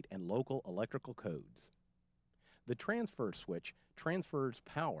state and local electrical codes. The transfer switch transfers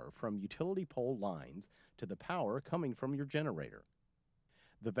power from utility pole lines to the power coming from your generator.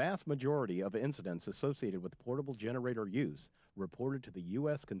 The vast majority of incidents associated with portable generator use reported to the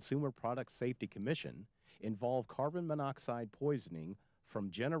U.S. Consumer Product Safety Commission involve carbon monoxide poisoning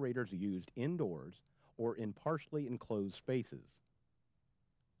from generators used indoors or in partially enclosed spaces.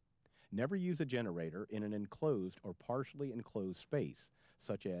 Never use a generator in an enclosed or partially enclosed space,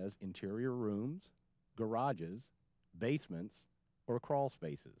 such as interior rooms, garages, basements, or crawl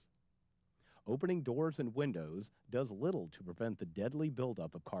spaces. Opening doors and windows does little to prevent the deadly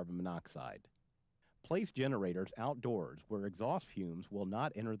buildup of carbon monoxide. Place generators outdoors where exhaust fumes will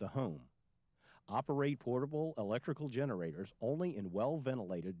not enter the home. Operate portable electrical generators only in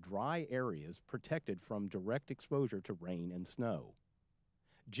well-ventilated, dry areas protected from direct exposure to rain and snow.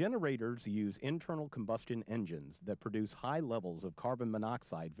 Generators use internal combustion engines that produce high levels of carbon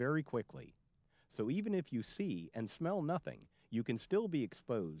monoxide very quickly. So even if you see and smell nothing, you can still be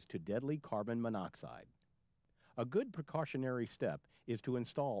exposed to deadly carbon monoxide. A good precautionary step is to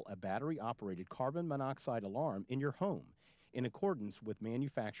install a battery-operated carbon monoxide alarm in your home in accordance with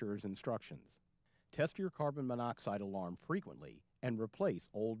manufacturer's instructions. Test your carbon monoxide alarm frequently and replace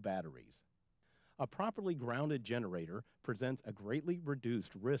old batteries. A properly grounded generator presents a greatly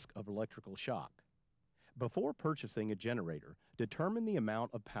reduced risk of electrical shock. Before purchasing a generator, determine the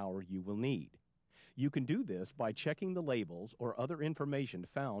amount of power you will need. You can do this by checking the labels or other information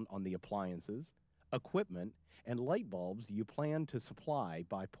found on the appliances, equipment, and light bulbs you plan to supply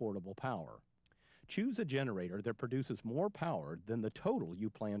by portable power. Choose a generator that produces more power than the total you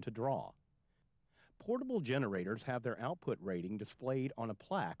plan to draw. Portable generators have their output rating displayed on a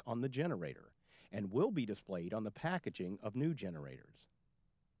plaque on the generator and will be displayed on the packaging of new generators.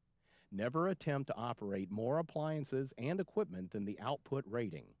 Never attempt to operate more appliances and equipment than the output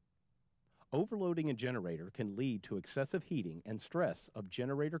rating. Overloading a generator can lead to excessive heating and stress of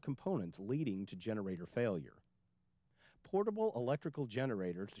generator components, leading to generator failure. Portable electrical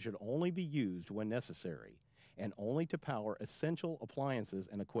generators should only be used when necessary and only to power essential appliances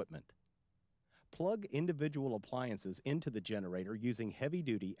and equipment. Plug individual appliances into the generator using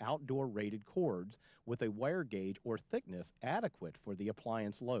heavy-duty outdoor rated cords with a wire gauge or thickness adequate for the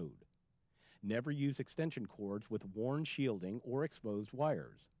appliance load. Never use extension cords with worn shielding or exposed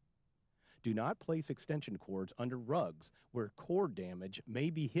wires. Do not place extension cords under rugs where cord damage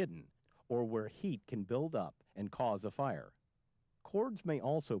may be hidden or where heat can build up and cause a fire. Cords may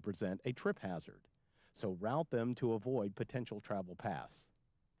also present a trip hazard, so route them to avoid potential travel paths.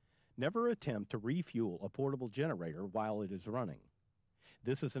 Never attempt to refuel a portable generator while it is running.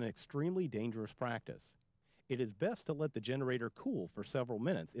 This is an extremely dangerous practice. It is best to let the generator cool for several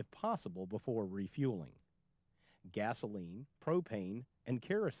minutes if possible before refueling. Gasoline, propane, and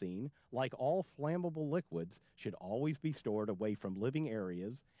kerosene, like all flammable liquids, should always be stored away from living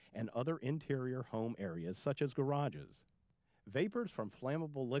areas and other interior home areas such as garages. Vapors from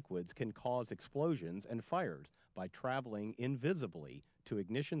flammable liquids can cause explosions and fires by traveling invisibly to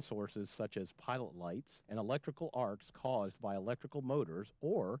ignition sources such as pilot lights and electrical arcs caused by electrical motors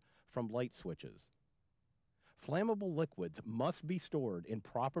or from light switches. Flammable liquids must be stored in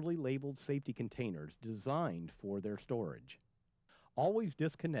properly labeled safety containers designed for their storage. Always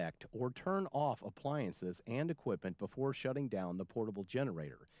disconnect or turn off appliances and equipment before shutting down the portable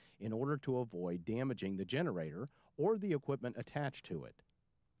generator in order to avoid damaging the generator or the equipment attached to it.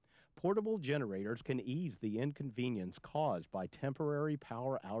 Portable generators can ease the inconvenience caused by temporary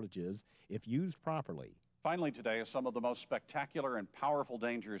power outages if used properly. Finally today, some of the most spectacular and powerful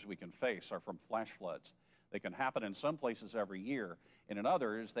dangers we can face are from flash floods. They can happen in some places every year, and in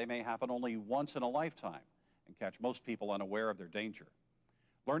others, they may happen only once in a lifetime and catch most people unaware of their danger.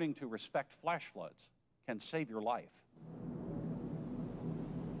 Learning to respect flash floods can save your life.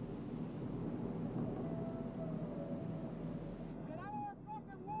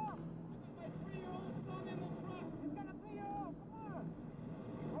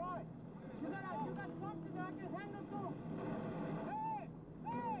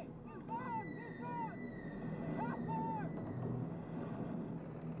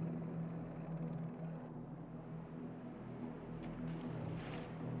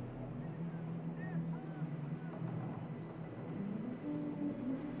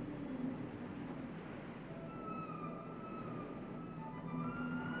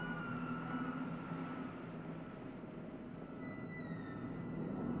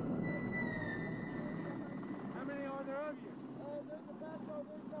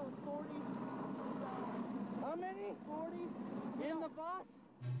 How many? 40. In the bus?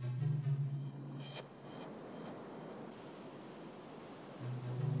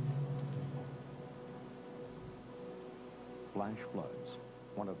 Flash floods,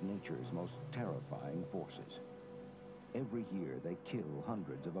 one of nature's most terrifying forces. Every year they kill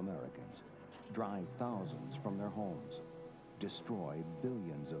hundreds of Americans, drive thousands from their homes, destroy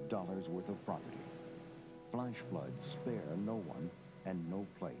billions of dollars worth of property. Flash floods spare no one and no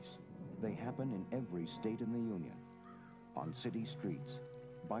place. They happen in every state in the Union, on city streets,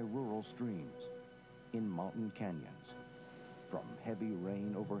 by rural streams, in mountain canyons, from heavy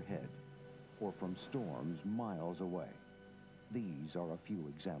rain overhead, or from storms miles away. These are a few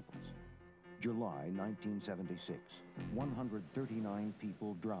examples. July 1976, 139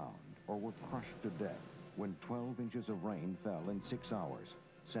 people drowned or were crushed to death when 12 inches of rain fell in 6 hours,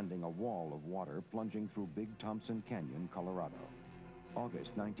 sending a wall of water plunging through Big Thompson Canyon, Colorado.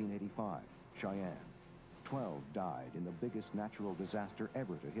 August 1985, Cheyenne. 12 died in the biggest natural disaster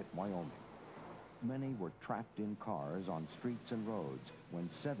ever to hit Wyoming. Many were trapped in cars on streets and roads when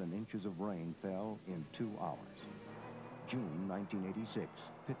 7 inches of rain fell in 2 hours. June 1986,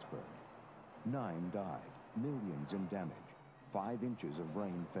 Pittsburgh. 9 died, millions in damage. 5 inches of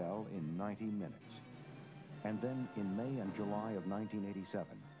rain fell in 90 minutes. And then in May and July of 1987,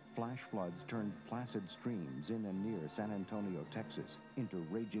 flash floods turned placid streams in and near San Antonio, Texas, into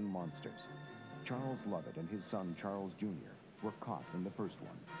raging monsters. Charles Lovett and his son Charles Jr. were caught in the first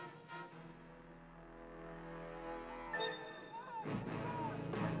one.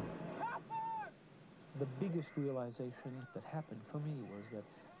 The biggest realization that happened for me was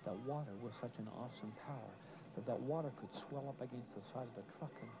that water was such an awesome power, that water could swell up against the side of the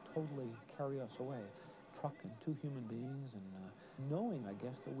truck and totally carry us away. Truck and 2 human beings, and knowing, I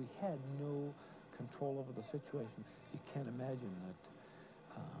guess, that we had no control over the situation. You can't imagine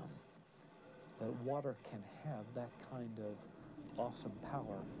that water can have that kind of awesome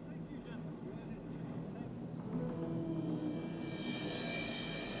power.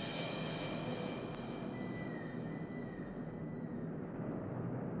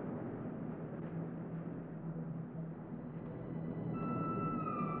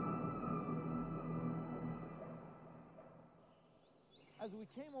 As we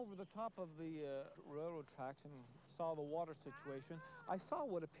came over the top of the railroad tracks and saw the water situation, I saw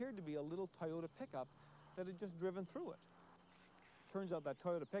what appeared to be a little Toyota pickup that had just driven through it. Turns out that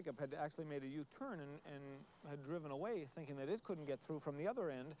Toyota pickup had actually made a U-turn and had driven away, thinking that it couldn't get through from the other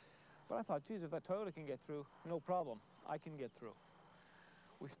end. But I thought, geez, if that Toyota can get through, no problem. I can get through.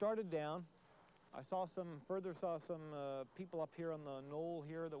 We started down. I saw some people up here on the knoll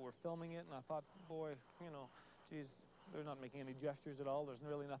here that were filming it, and I thought, boy, you know, geez, they're not making any gestures at all. There's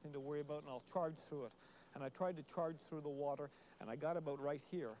really nothing to worry about, and I'll charge through it. And I tried to charge through the water, and I got about right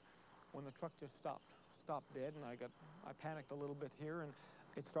here when the truck just stopped dead, and I panicked a little bit here, and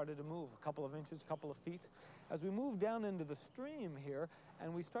it started to move a couple of inches, a couple of feet. As we moved down into the stream here,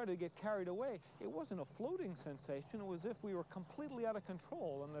 and we started to get carried away, it wasn't a floating sensation. It was as if we were completely out of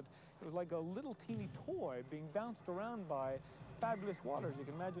control, and that it was like a little teeny toy being bounced around by fabulous waters. You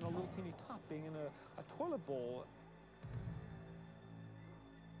can imagine a little teeny top being in a toilet bowl.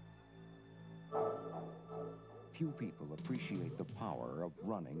 Few people appreciate the power of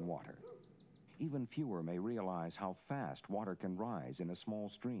running water. Even fewer may realize how fast water can rise in a small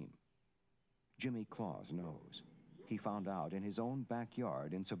stream. Jimmy Claus knows. He found out in his own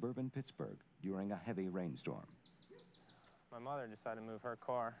backyard in suburban Pittsburgh during a heavy rainstorm. My mother decided to move her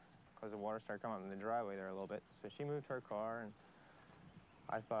car because the water started coming up in the driveway there a little bit. So she moved her car, and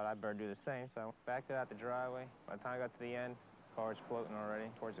I thought I'd better do the same. So I backed it out the driveway. By the time I got to the end, the car was floating already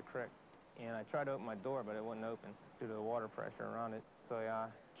towards the creek. And I tried to open my door, but it wouldn't open due to the water pressure around it. So I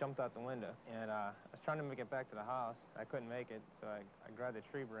jumped out the window, and I was trying to make it back to the house. I couldn't make it, so I grabbed a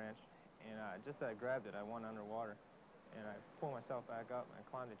tree branch, and just as I grabbed it, I went underwater. And I pulled myself back up, and I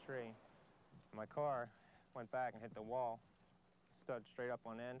climbed the tree. My car went back and hit the wall, stood straight up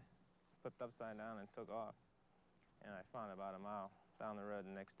on end, flipped upside down, and took off. And I found it about a mile down the road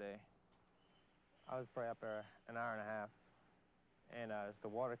the next day. I was probably up there an hour and a half, and as the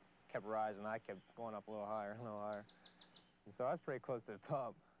water kept rising, I kept going up a little higher, a little higher. And so I was pretty close to the top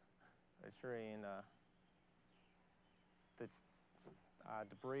of the tree, and the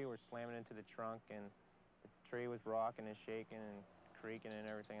debris was slamming into the trunk, and the tree was rocking and shaking and creaking and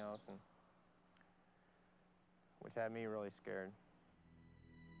everything else, and which had me really scared.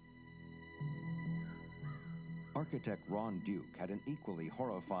 Architect Ron Duke had an equally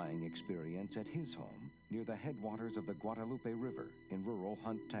horrifying experience at his home near the headwaters of the Guadalupe River in rural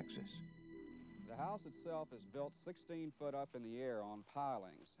Hunt, Texas. The house itself is built 16 foot up in the air on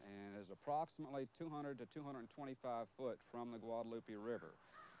pilings and is approximately 200 to 225 foot from the Guadalupe River.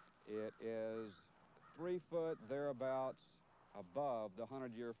 It is 3 foot thereabouts above the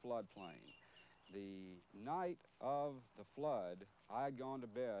 100-year floodplain. The night of the flood, I had gone to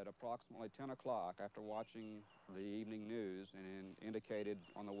bed approximately 10 o'clock after watching the evening news and indicated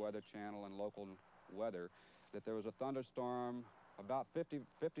on the Weather Channel and local weather that there was a thunderstorm about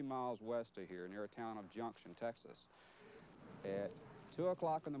 50 miles west of here near a town of Junction, Texas. At 2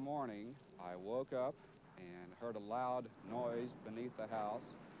 o'clock in the morning, I woke up and heard a loud noise beneath the house.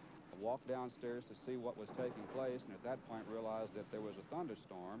 I walked downstairs to see what was taking place, and at that point realized that there was a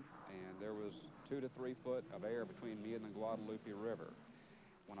thunderstorm and there was 2 to 3 foot of air between me and the Guadalupe River.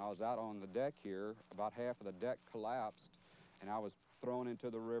 When I was out on the deck here, about half of the deck collapsed, and I was thrown into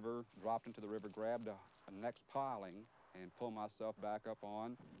the river, dropped into the river, grabbed a next piling, and pulled myself back up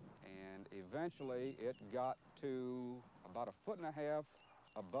on. And eventually it got to about 1.5 feet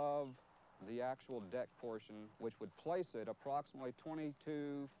above the actual deck portion, which would place it approximately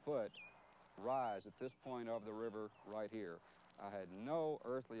 22 foot rise at this point of the river right here. I had no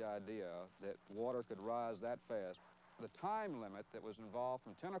earthly idea that water could rise that fast. The time limit that was involved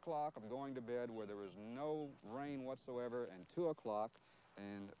from 10 o'clock of going to bed where there was no rain whatsoever and 2 o'clock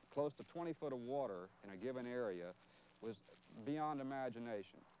and close to 20 foot of water in a given area was beyond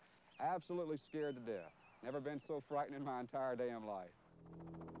imagination. Absolutely scared to death. Never been so frightened in my entire damn life.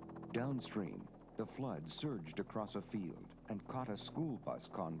 Downstream, the flood surged across a field and caught a school bus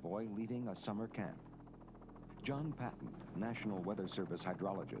convoy leaving a summer camp. John Patton, National Weather Service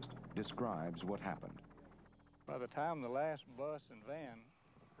hydrologist, describes what happened. By the time the last bus and van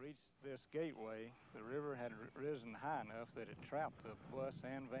reached this gateway, the river had risen high enough that it trapped the bus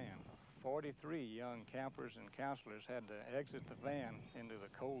and van. 43 young campers and counselors had to exit the van into the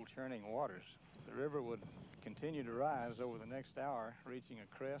cold churning waters. The river would continue to rise over the next hour, reaching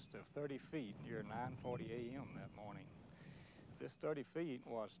a crest of 30 feet near 9:40 a.m. that morning. This 30 feet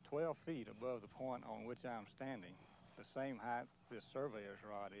was 12 feet above the point on which I'm standing, the same height this surveyor's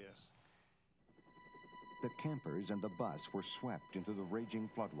rod is. The campers and the bus were swept into the raging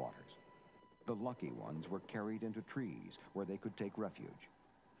floodwaters. The lucky ones were carried into trees where they could take refuge.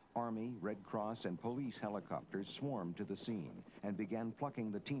 Army, Red Cross, and police helicopters swarmed to the scene and began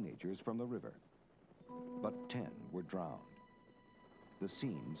plucking the teenagers from the river. But 10 were drowned. The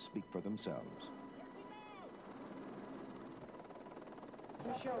scenes speak for themselves.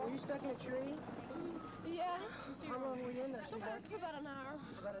 Michelle, were you stuck in a tree? Yeah. How long were you in there, sweetheart? For about an hour.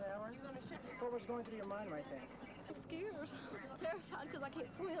 About an hour? What was going through your mind right then? Scared. Terrified because I can't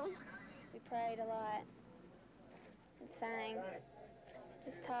swim. We prayed a lot and sang,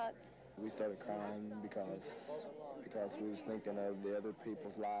 just talked. We started crying because we was thinking of the other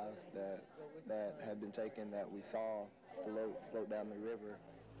people's lives that had been taken, that we saw float down the river.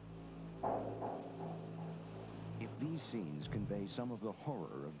 If these scenes convey some of the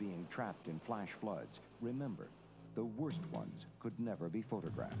horror of being trapped in flash floods, remember, the worst ones could never be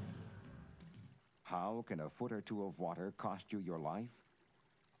photographed. How can a foot or two of water cost you your life?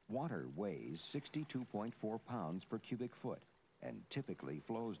 Water weighs 62.4 pounds per cubic foot and typically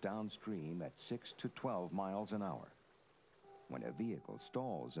flows downstream at 6 to 12 miles an hour. When a vehicle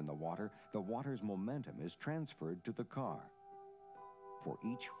stalls in the water's momentum is transferred to the car. For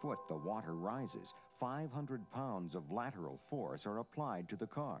each foot the water rises, 500 pounds of lateral force are applied to the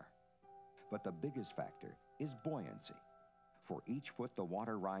car. But the biggest factor is buoyancy. For each foot the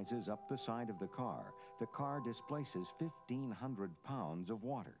water rises up the side of the car displaces 1,500 pounds of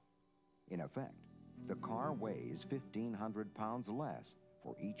water. In effect, the car weighs 1,500 pounds less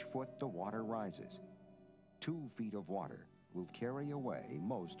for each foot the water rises. 2 feet of water will carry away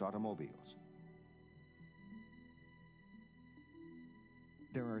most automobiles.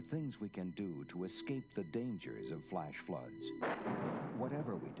 There are things we can do to escape the dangers of flash floods.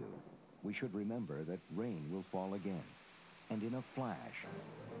 Whatever we do, we should remember that rain will fall again, and in a flash,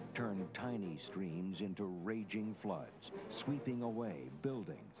 turn tiny streams into raging floods, sweeping away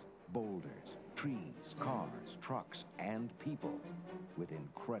buildings, boulders, trees, cars, trucks, and people with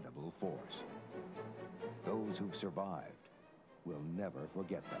incredible force. Those who've survived will never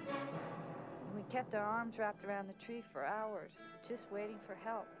forget them. We kept our arms wrapped around the tree for hours, just waiting for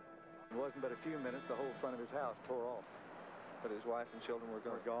help. It wasn't but a few minutes, the whole front of his house tore off, but his wife and children were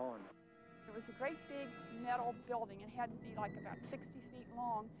gone. It was a great big metal building. It had to be like about 60 feet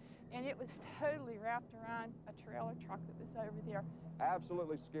long, and it was totally wrapped around a trailer truck that was over there.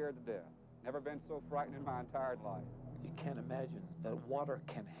 Absolutely scared to death. Never been so frightened in my entire life. You can't imagine that water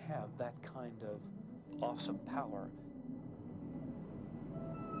can have that kind of awesome power.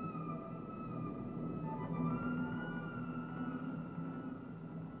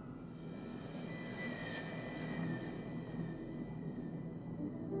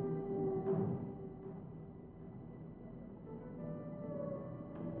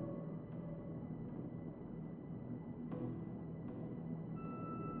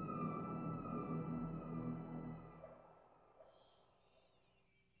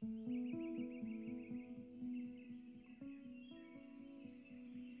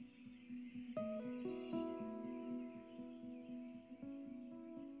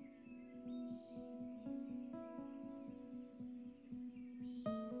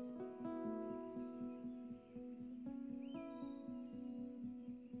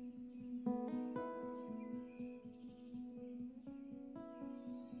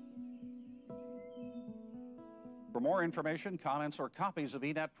 For more information, comments, or copies of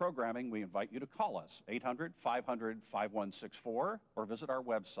ENET programming, we invite you to call us, 800-500-5164, or visit our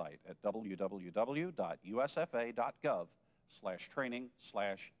website at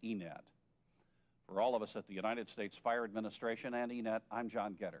www.usfa.gov/training/ENET. For all of us at the United States Fire Administration and ENET, I'm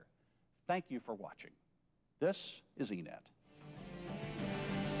John Getter. Thank you for watching. This is ENET.